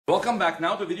Welcome back.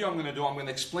 Now the video I'm going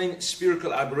to explain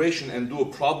spherical aberration and do a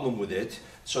problem with it.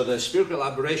 So the spherical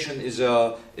aberration is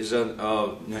an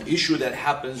issue that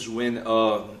happens when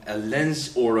a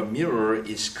lens or a mirror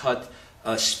is cut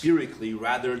spherically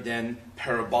rather than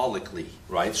parabolically,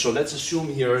 right? So let's assume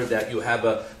here that you have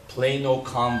a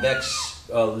plano-convex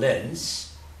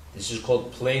lens. This is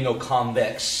called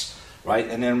plano-convex, right?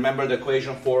 And then remember the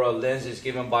equation for a lens is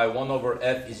given by 1 over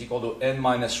f is equal to n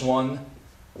minus 1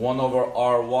 over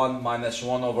r1 minus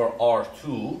 1 over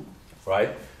r2,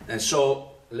 right? And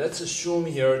so let's assume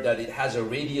here that it has a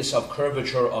radius of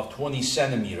curvature of 20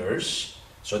 centimeters.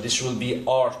 So this will be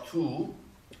r2,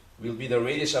 will be the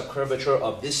radius of curvature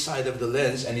of this side of the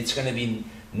lens, and it's going to be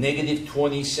negative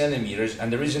 20 centimeters.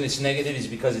 And the reason it's negative is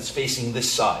because it's facing this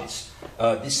side,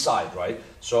 right?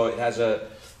 So it has a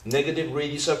negative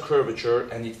radius of curvature,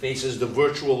 and it faces the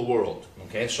virtual world,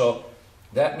 okay? So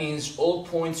that means all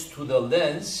points to the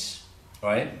lens,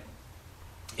 right,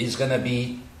 is gonna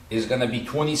be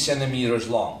 20 centimeters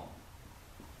long.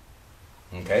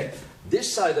 Okay?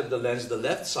 This side of the lens, the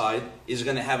left side, is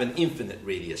gonna have an infinite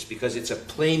radius because it's a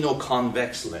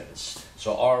plano-convex lens.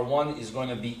 So R1 is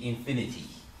gonna be infinity,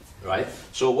 right?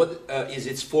 So what is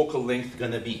its focal length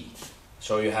gonna be?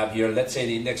 So you have here, let's say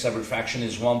the index of refraction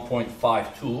is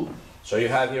 1.52. So you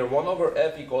have here 1 over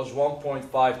f equals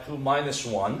 1.52 minus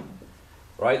 1.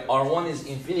 Right, R1 is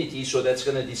infinity, so that's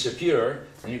going to disappear,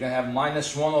 and you're going to have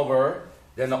minus 1 over,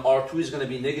 then the R2 is going to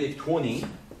be negative 20,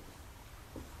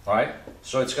 right?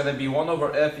 So it's going to be 1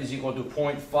 over f is equal to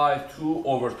 0.52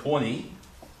 over 20,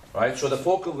 right? So the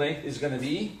focal length is going to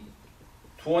be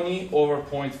 20 over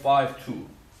 0.52,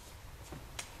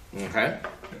 okay?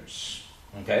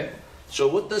 Okay? So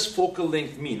what does focal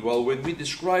length mean? Well, when we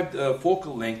described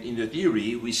focal length in the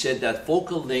theory, we said that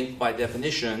focal length, by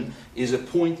definition, is a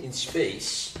point in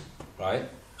space, right?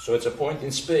 So it's a point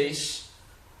in space.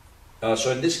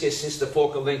 So in this case, since the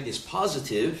focal length is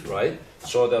positive, right?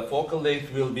 So the focal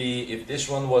length will be, if this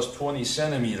one was 20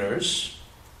 centimeters,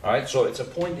 right? So it's a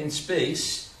point in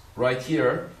space right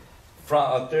here,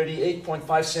 from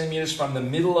 38.5 centimeters from the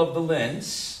middle of the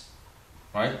lens,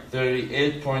 right,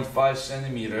 38.5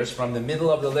 centimeters from the middle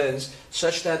of the lens,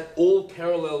 such that all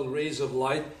parallel rays of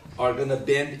light are going to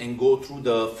bend and go through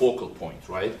the focal point,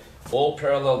 right? All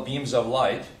parallel beams of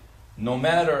light, no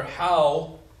matter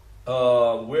how,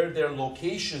 where their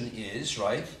location is,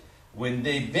 right, when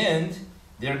they bend,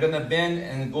 they're going to bend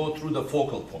and go through the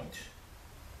focal point.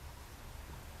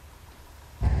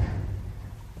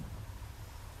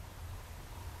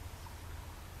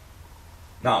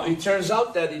 Now, it turns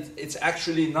out that it's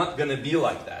actually not going to be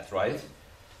like that, right?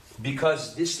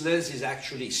 Because this lens is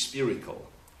actually spherical.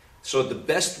 So the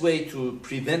best way to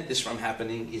prevent this from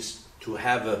happening is to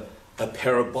have a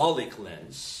parabolic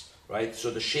lens, right?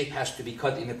 So the shape has to be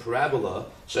cut in a parabola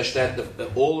such that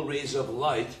all rays of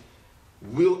light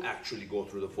will actually go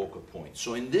through the focal point.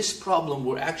 So in this problem,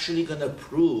 we're actually going to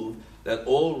prove that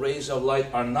all rays of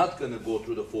light are not going to go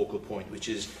through the focal point, which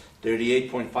is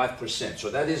 38.5%. So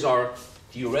that is our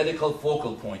theoretical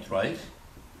focal point, right?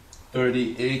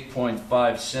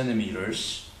 38.5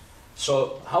 centimeters.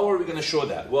 So how are we going to show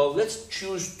that? Well, let's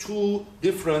choose two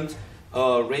different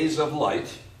rays of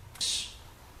light.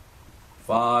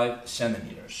 5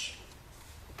 centimeters.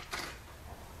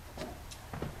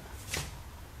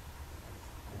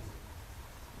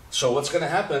 So what's going to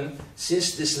happen,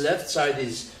 since this left side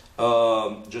is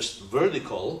just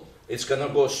vertical, it's going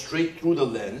to go straight through the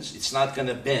lens. It's not going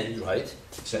to bend, right?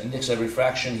 So index of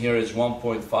refraction here is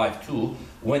 1.52.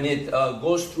 When it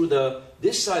goes through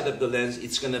this side of the lens,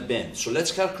 it's going to bend. So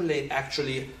let's calculate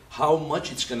actually how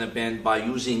much it's going to bend by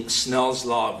using Snell's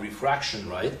law of refraction,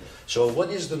 right? So what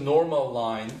is the normal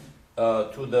line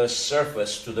to the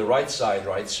surface, to the right side,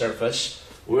 right, surface?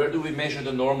 Where do we measure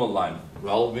the normal line?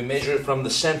 Well, we measure it from the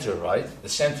center, right? The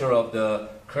center of the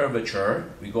curvature.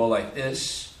 We go like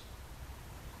this.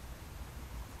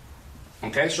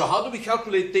 Okay, so how do we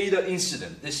calculate theta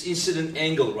incident, this incident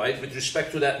angle, right, with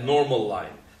respect to that normal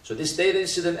line? So this theta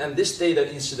incident and this theta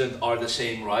incident are the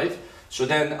same, right? So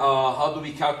then how do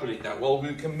we calculate that? Well,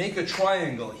 we can make a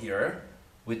triangle here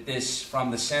with this from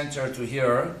the center to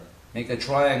here, make a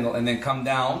triangle and then come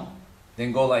down,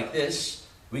 then go like this.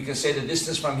 We can say the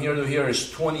distance from here to here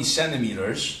is 20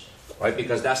 centimeters, right,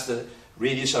 because that's the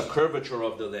radius of curvature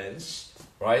of the lens.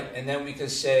 Right, and then we can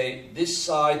say this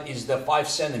side is the 5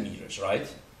 centimeters, right?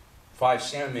 5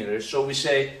 centimeters. So we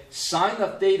say sine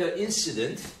of theta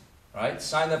incident, right?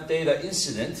 Sine of theta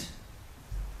incident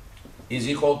is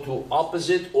equal to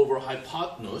opposite over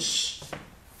hypotenuse,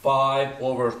 5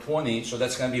 over 20. So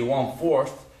that's going to be 1/4.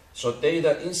 So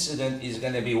theta incident is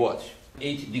going to be what?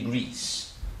 8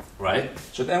 degrees. right?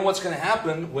 So then what's going to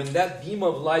happen when that beam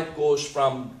of light goes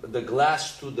from the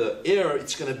glass to the air,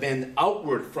 it's going to bend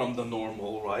outward from the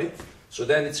normal, right? So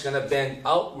then it's going to bend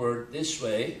outward this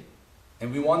way,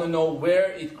 and we want to know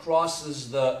where it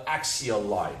crosses the axial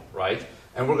line, right?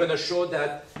 And we're going to show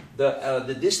that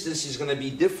the distance is going to be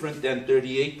different than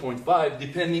 38.5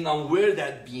 depending on where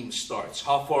that beam starts,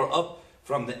 how far up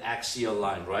from the axial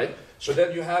line, right? So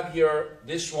then you have here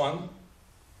this one,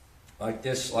 like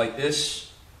this, like this.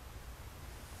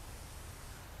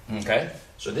 Okay,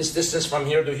 so this distance from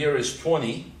here to here is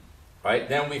 20, right?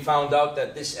 Then we found out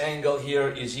that this angle here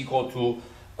is equal to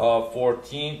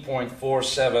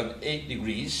 14.478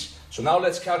 degrees. So now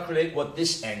let's calculate what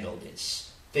this angle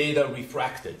is, theta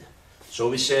refracted. So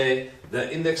we say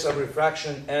the index of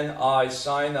refraction Ni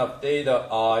sine of theta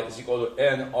I is equal to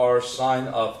Nr sine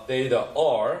of theta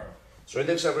R. So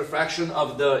index of refraction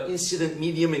of the incident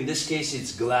medium, in this case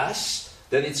it's glass,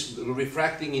 then it's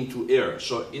refracting into air.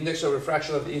 So index of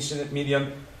refraction of the incident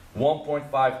medium,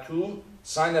 1.52.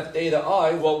 Sine of theta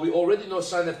I, well, we already know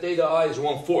sine of theta I is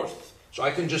 1/4. So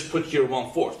I can just put here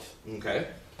 1/4, okay?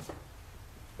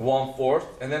 1/4.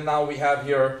 And then now we have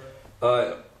here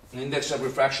index of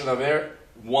refraction of air,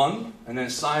 1. And then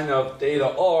sine of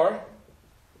theta R.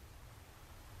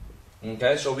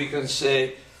 Okay, so we can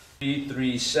say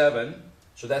 337.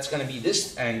 So that's going to be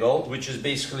this angle, which is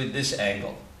basically this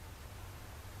angle.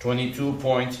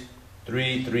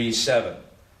 22.337.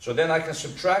 So then I can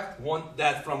subtract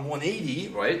that from 180,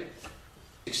 right?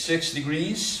 6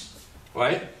 degrees,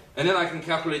 right? And then I can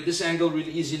calculate this angle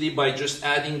really easily by just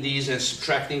adding these and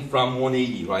subtracting from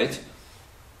 180, right?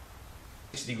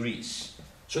 6 degrees.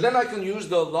 So then I can use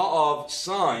the law of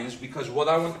sines, because what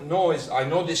I want to know is, I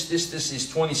know this distance is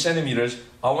 20 centimeters.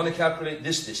 I want to calculate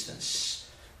this distance.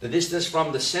 The distance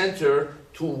from the center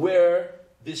to where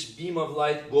this beam of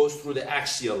light goes through the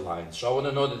axial line. So I want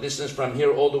to know the distance from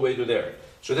here all the way to there.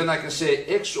 So then I can say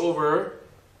x over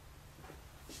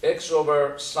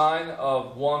sine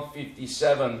of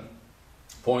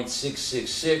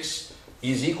 157.666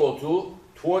 is equal to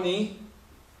 20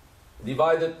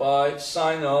 divided by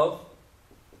sine of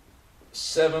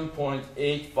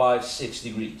 7.856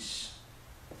 degrees.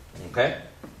 Okay?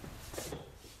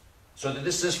 So the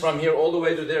distance from here all the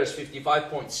way to there is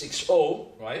 55.60,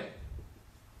 right?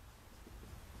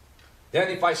 Then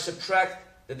if I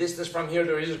subtract the distance from here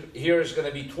to here is going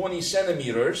to be 20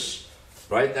 centimeters,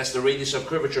 right? That's the radius of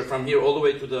curvature from here all the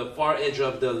way to the far edge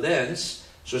of the lens.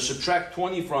 So subtract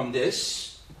 20 from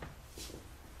this,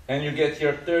 and you get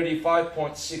here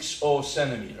 35.60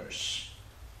 centimeters.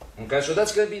 Okay, so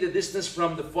that's going to be the distance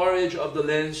from the far edge of the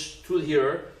lens to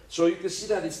here. So you can see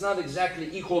that it's not exactly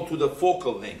equal to the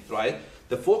focal length, right?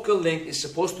 The focal length is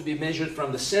supposed to be measured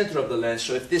from the center of the lens.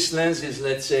 So if this lens is,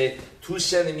 let's say, 2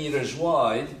 centimeters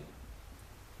wide,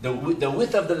 the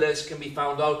width of the lens can be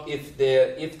found out if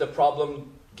the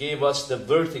problem gave us the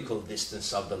vertical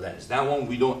distance of the lens. That one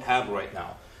we don't have right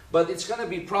now. But it's going to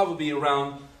be probably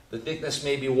around, the thickness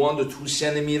maybe 1 to 2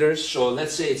 centimeters. So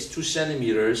let's say it's 2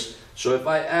 centimeters. So if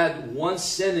I add 1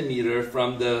 centimeter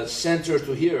from the center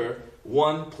to here,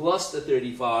 1 plus the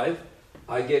 35,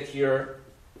 I get here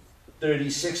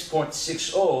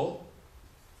 36.60,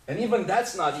 and even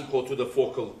that's not equal to the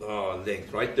focal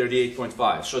length, right?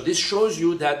 38.5. So this shows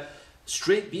you that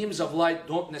straight beams of light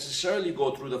don't necessarily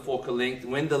go through the focal length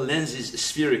when the lens is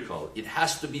spherical. It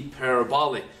has to be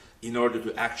parabolic in order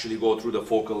to actually go through the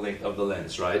focal length of the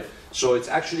lens, right? So it's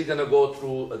actually going to go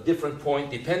through a different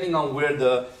point depending on where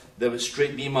the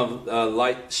straight beam of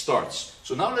light starts.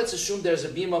 So now let's assume there's a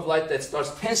beam of light that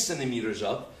starts 10 centimeters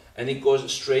up and it goes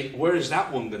straight. Where is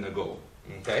that one going to go?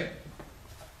 Okay.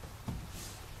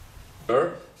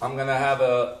 I'm going to have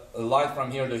a line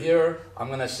from here to here. I'm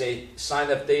going to say sine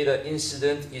of theta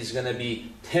incident is going to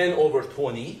be 10 over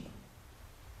 20.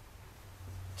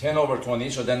 10 over 20,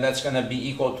 so then that's going to be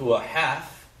equal to 1/2,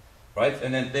 right?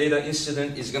 And then theta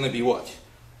incident is going to be what?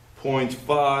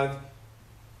 0.5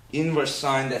 inverse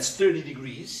sine, that's 30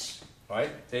 degrees,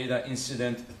 right? Theta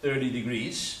incident 30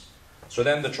 degrees. So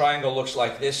then the triangle looks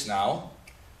like this now,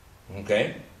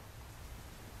 okay?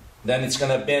 Then it's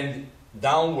going to bend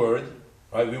downward,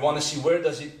 right? We want to see where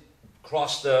does it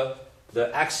cross the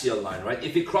axial line, right?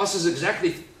 If it crosses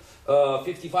exactly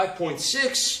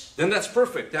 55.6, then that's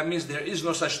perfect. That means there is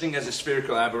no such thing as a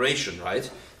spherical aberration, right?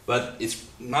 But it's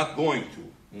not going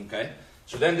to, okay?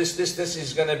 So then this distance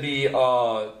is going to be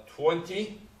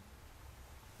 20.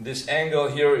 This angle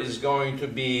here is going to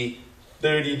be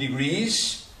 30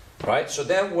 degrees, right? So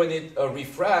then when it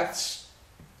refracts,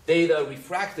 theta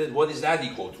refracted, what is that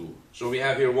equal to? So we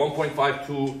have here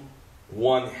 1.52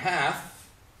 1/2,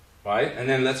 right? And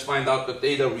then let's find out the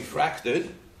theta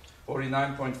refracted.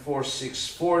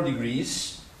 49.464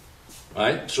 degrees,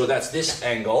 right? So that's this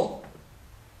angle.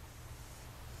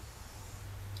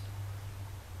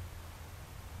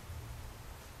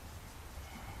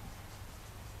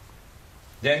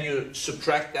 Then you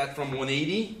subtract that from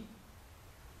 180.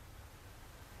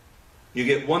 You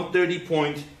get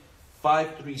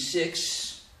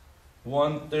 130.536,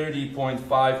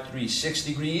 130.536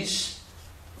 degrees,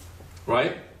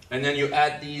 right? And then you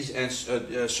add these and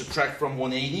subtract from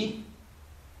 180.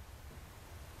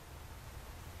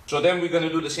 So then we're going to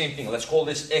do the same thing. Let's call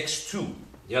this x2.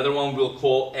 The other one we'll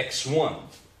call x1.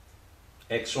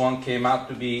 x1 came out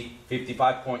to be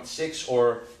 55.6,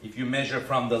 or if you measure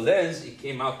from the lens, it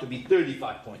came out to be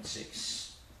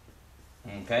 35.6.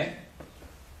 Okay?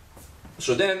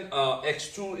 So then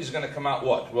x2 is going to come out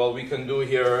what? Well, we can do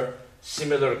here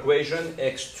similar equation,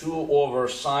 x2 over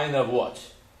sine of what?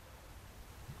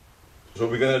 So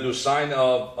we're going to do sine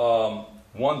of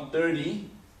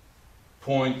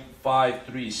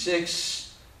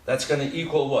 130.536. That's going to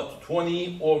equal what?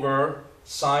 20 over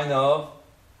sine of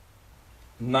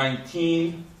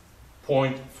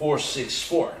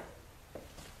 19.464.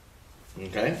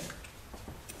 Okay?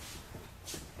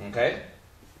 Okay?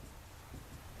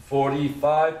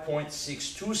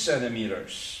 45.62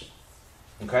 centimeters.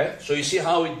 Okay? So you see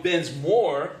how it bends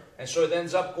more, and so it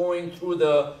ends up going through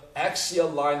the axial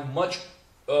line much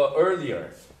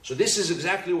earlier. So this is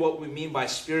exactly what we mean by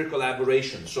spherical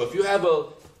aberration. So if you have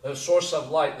a source of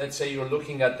light, let's say you're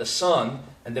looking at the sun,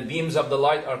 and the beams of the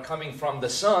light are coming from the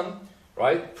sun,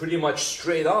 right, pretty much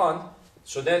straight on.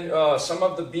 So then some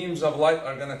of the beams of light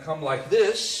are going to come like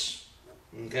this.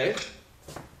 Okay?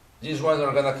 These ones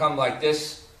are going to come like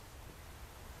this.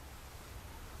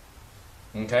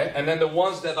 Okay? And then the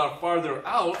ones that are farther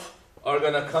out are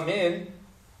going to come in.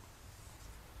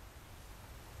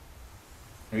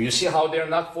 And you see how they're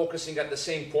not focusing at the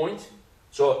same point?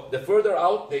 So the further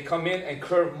out, they come in and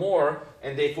curve more,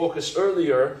 and they focus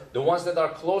earlier. The ones that are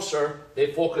closer,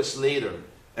 they focus later.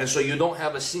 And so you don't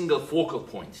have a single focal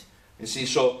point. You see,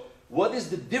 so what is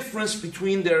the difference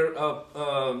between their,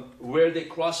 where they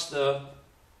cross the,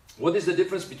 what is the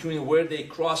difference between where they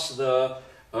cross the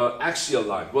axial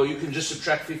line? Well, you can just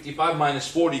subtract 55 minus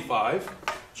 45.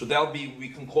 So that'll be, we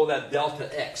can call that delta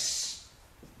x.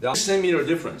 Delta centimeter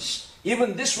difference.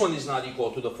 Even this one is not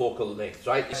equal to the focal length,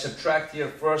 right? I subtract here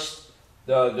first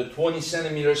the 20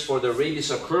 centimeters for the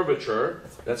radius of curvature.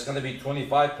 That's going to be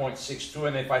 25.62.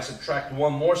 And if I subtract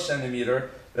one more centimeter,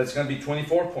 that's going to be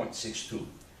 24.62.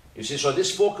 You see, so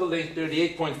this focal length,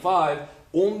 38.5,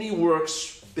 only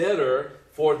works better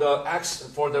for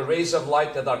the rays of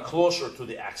light that are closer to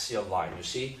the axial line. You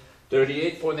see,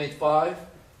 38.85.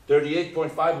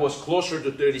 38.5 was closer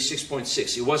to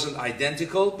 36.6. It wasn't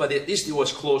identical, but at least it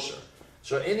was closer.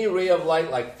 So any ray of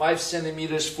light like 5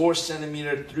 centimeters, 4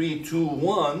 centimeters, 3, 2,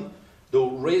 1, the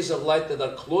rays of light that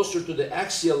are closer to the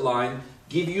axial line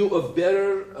give you a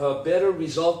better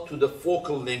result to the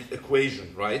focal length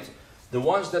equation, right? The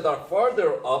ones that are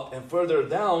farther up and further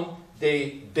down,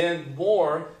 they bend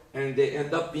more and they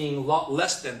end up being a lot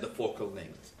less than the focal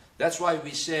length. That's why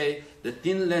we say the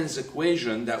thin lens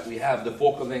equation that we have, the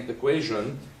focal length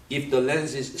equation, if the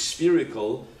lens is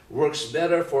spherical, works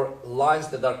better for lines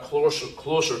that are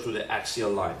closer to the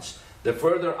axial lines. The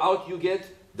further out you get,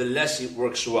 the less it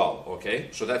works well, okay?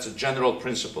 So that's a general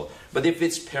principle. But if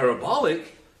it's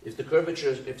parabolic, if the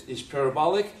curvature is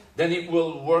parabolic, then it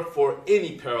will work for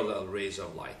any parallel rays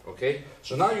of light, okay?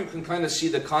 So now you can kind of see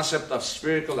the concept of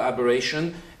spherical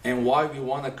aberration and why we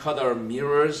want to cut our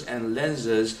mirrors and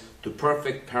lenses to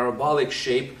perfect parabolic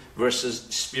shape versus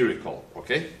spherical,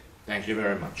 okay? Thank you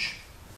very much.